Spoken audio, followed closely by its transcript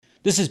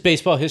This is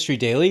Baseball History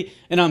Daily,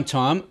 and I'm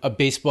Tom, a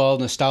baseball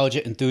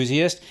nostalgia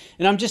enthusiast,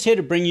 and I'm just here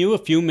to bring you a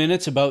few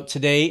minutes about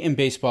today in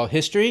baseball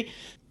history.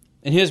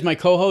 And here's my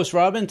co-host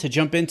Robin to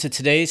jump into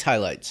today's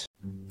highlights.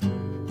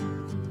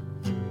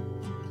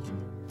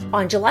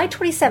 On July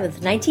 27,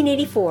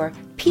 1984,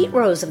 Pete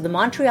Rose of the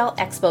Montreal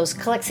Expos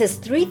collects his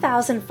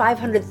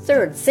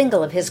 3,503rd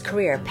single of his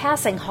career,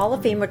 passing Hall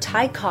of Famer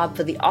Ty Cobb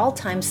for the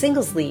all-time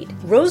singles lead.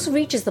 Rose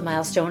reaches the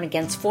milestone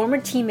against former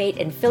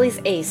teammate and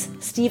Phillies ace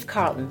Steve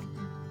Carlton.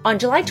 On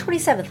July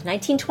 27,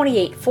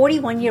 1928,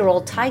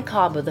 41-year-old Ty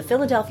Cobb of the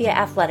Philadelphia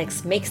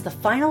Athletics makes the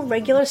final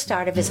regular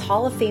start of his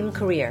Hall of Fame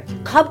career.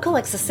 Cobb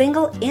collects a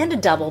single and a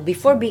double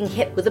before being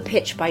hit with a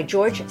pitch by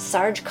George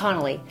Sarge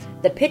Connolly.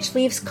 The pitch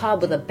leaves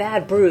Cobb with a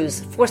bad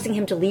bruise, forcing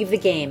him to leave the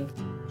game.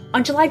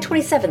 On July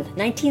 27,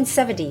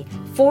 1970,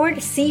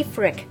 Ford C.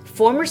 Frick,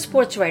 former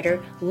sports writer,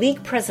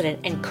 league president,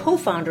 and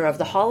co-founder of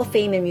the Hall of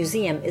Fame and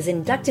Museum, is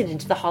inducted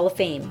into the Hall of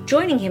Fame.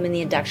 Joining him in the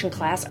induction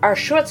class are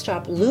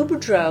shortstop Lou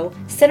Boudreau,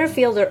 center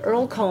fielder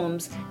Earl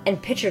Combs, and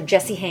pitcher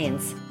Jesse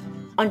Haynes.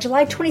 On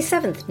July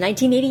 27,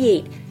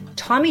 1988,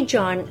 Tommy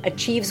John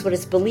achieves what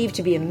is believed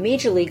to be a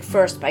major league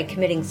first by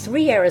committing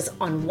 3 errors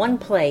on one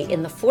play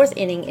in the 4th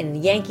inning in the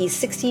Yankees'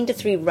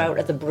 16-3 rout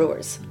of the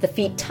Brewers. The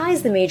feat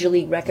ties the major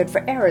league record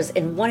for errors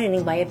in one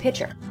inning by a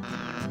pitcher.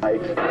 They'll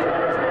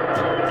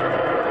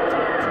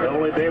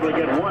only be able to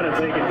get one if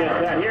they can get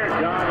that. Here,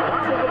 John,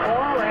 top of the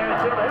ball,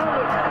 and to the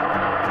helmet.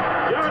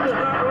 John does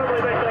not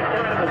normally make that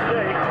kind of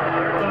mistake.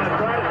 They're going to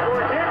try to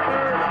score a hit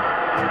here.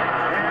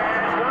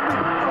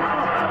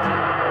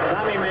 And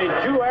Tommy made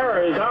 2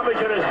 errors. Tommy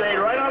should have stayed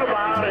right on the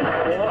mound. And,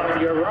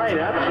 well, you're right,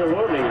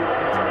 absolutely.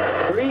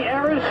 3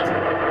 errors?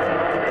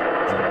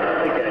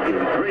 I can't give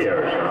him 3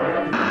 errors,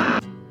 Tommy.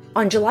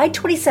 On July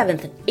 27,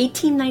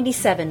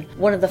 1897,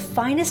 one of the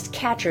finest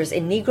catchers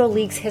in Negro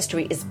Leagues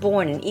history is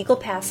born in Eagle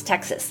Pass,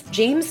 Texas.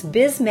 James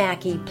Biz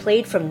Mackey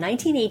played from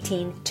 1918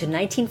 to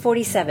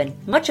 1947,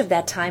 much of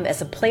that time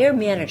as a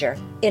player-manager.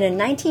 In a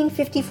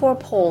 1954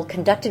 poll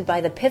conducted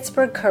by the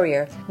Pittsburgh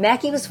Courier,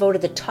 Mackey was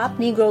voted the top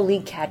Negro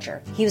League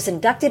catcher. He was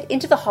inducted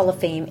into the Hall of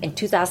Fame in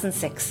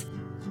 2006.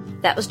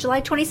 That was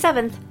July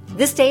 27th,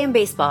 this day in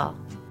baseball.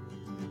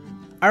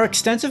 Our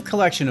extensive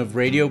collection of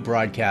radio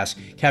broadcasts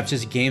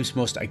captures the game's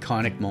most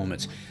iconic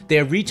moments. They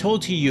are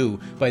retold to you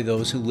by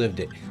those who lived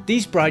it.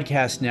 These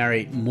broadcasts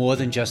narrate more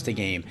than just the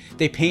game.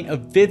 They paint a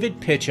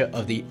vivid picture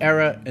of the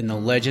era and the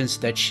legends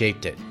that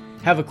shaped it.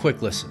 Have a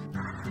quick listen.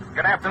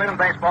 Good afternoon,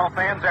 baseball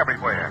fans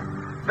everywhere.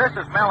 This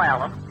is Mel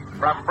Allen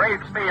from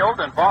Braves Field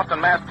in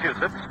Boston,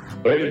 Massachusetts.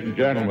 Ladies and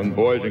gentlemen,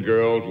 boys and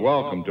girls,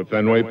 welcome to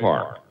Fenway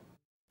Park.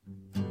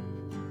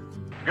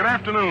 Good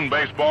afternoon,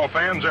 baseball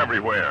fans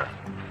everywhere.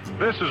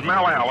 This is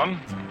Mel Allen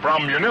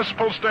from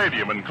Municipal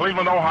Stadium in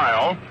Cleveland,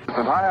 Ohio.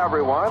 And hi,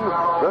 everyone.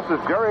 This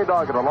is Jerry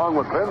Doggett along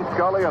with Vin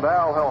Scully and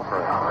Al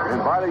Helfer,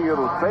 inviting you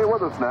to stay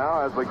with us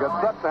now as we get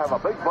set to have a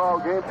big ball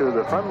game to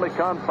the friendly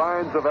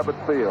confines of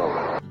Ebbets Field.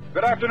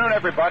 Good afternoon,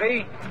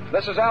 everybody.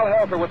 This is Al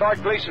Helfer with Art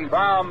Gleason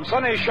from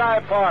Sunny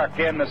Shibe Park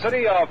in the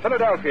city of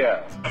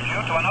Philadelphia.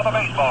 To another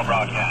baseball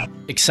broadcast.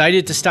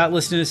 Excited to start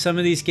listening to some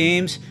of these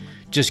games?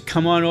 Just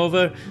come on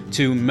over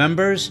to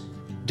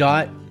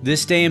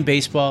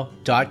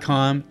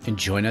members.thisdayinbaseball.com and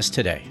join us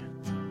today.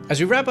 As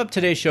we wrap up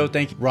today's show,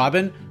 thank you,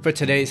 Robin, for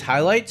today's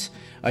highlights.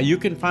 You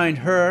can find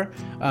her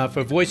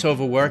for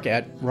voiceover work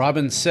at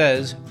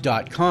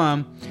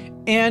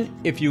robinsays.com. And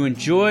if you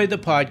enjoy the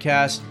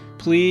podcast,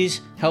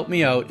 please help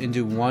me out and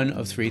do one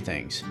of 3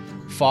 things.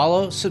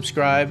 Follow,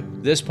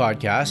 subscribe this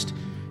podcast,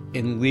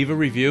 and leave a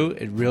review.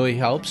 It really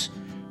helps.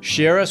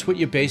 Share us with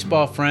your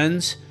baseball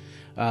friends.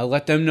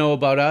 Let them know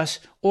about us.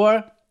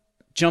 Or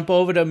jump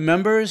over to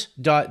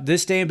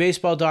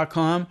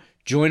members.thisdayinbaseball.com,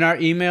 join our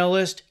email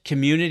list,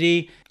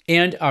 community,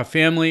 and our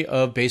family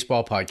of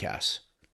baseball podcasts.